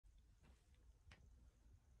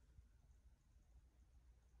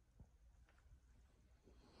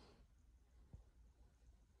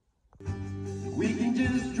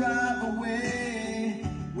drive away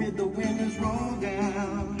with the windows rolled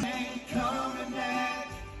down. Ain't coming back.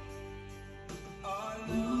 Our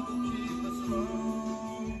love will keep us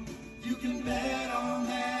strong. You can bet on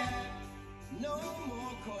that. No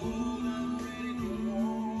more cold, I'm ready for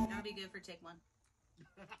war. That'll be good for take one.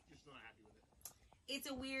 Just not happy with it. It's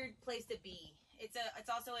a weird place to be. It's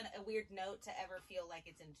also a weird note to ever feel like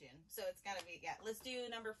it's in tune. So it's gotta be, yeah. Let's do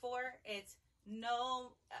number 4. It's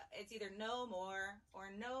no. It's either no more or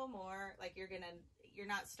no more. Like you're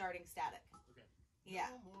not starting static. Okay. Yeah.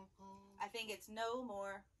 No more cold. I think it's no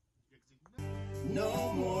more.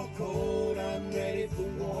 No more cold, I'm ready for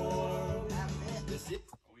war. That's it.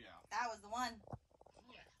 Oh yeah. That was the one.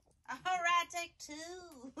 All right, take 2.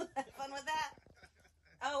 Fun with that.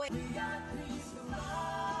 Oh wait. We got peace of mind.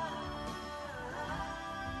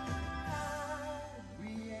 We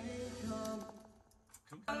ain't come.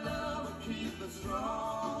 Our love will keep us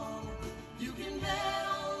strong. You can bet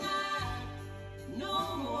all night.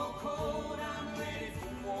 No more cold, I'm ready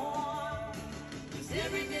for war. This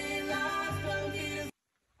everyday life don't get us.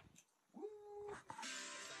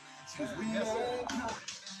 'Cause we ain't come.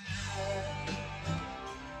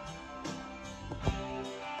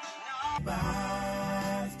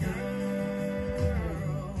 Bye,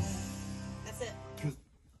 girl. That's it.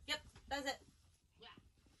 Yep, that's it. Yeah.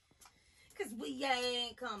 Cause we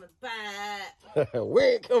ain't coming back. We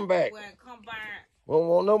ain't come back. We ain't come back. We don't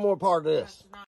want no more part of this. That's not